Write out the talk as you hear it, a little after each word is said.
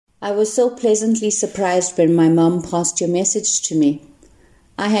I was so pleasantly surprised when my mum passed your message to me.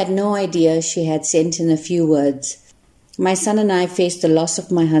 I had no idea she had sent in a few words. My son and I faced the loss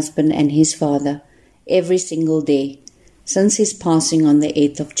of my husband and his father every single day since his passing on the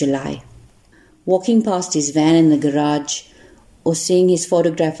 8th of July. Walking past his van in the garage or seeing his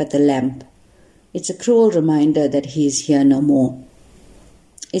photograph at the lamp, it's a cruel reminder that he is here no more.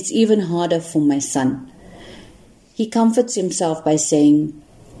 It's even harder for my son. He comforts himself by saying,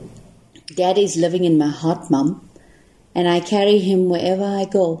 "Dad is living in my heart, Mum, and I carry him wherever I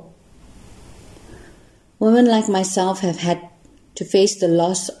go." Women like myself have had to face the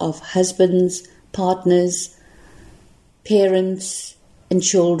loss of husbands, partners, parents, and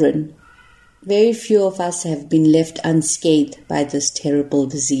children. Very few of us have been left unscathed by this terrible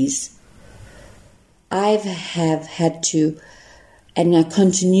disease. I have had to, and I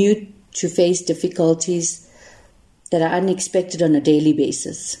continue to face difficulties that are unexpected on a daily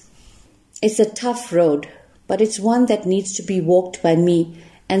basis. It's a tough road, but it's one that needs to be walked by me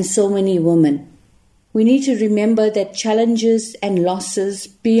and so many women. We need to remember that challenges and losses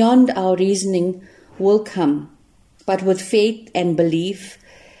beyond our reasoning will come, but with faith and belief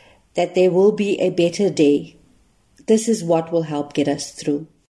that there will be a better day. This is what will help get us through.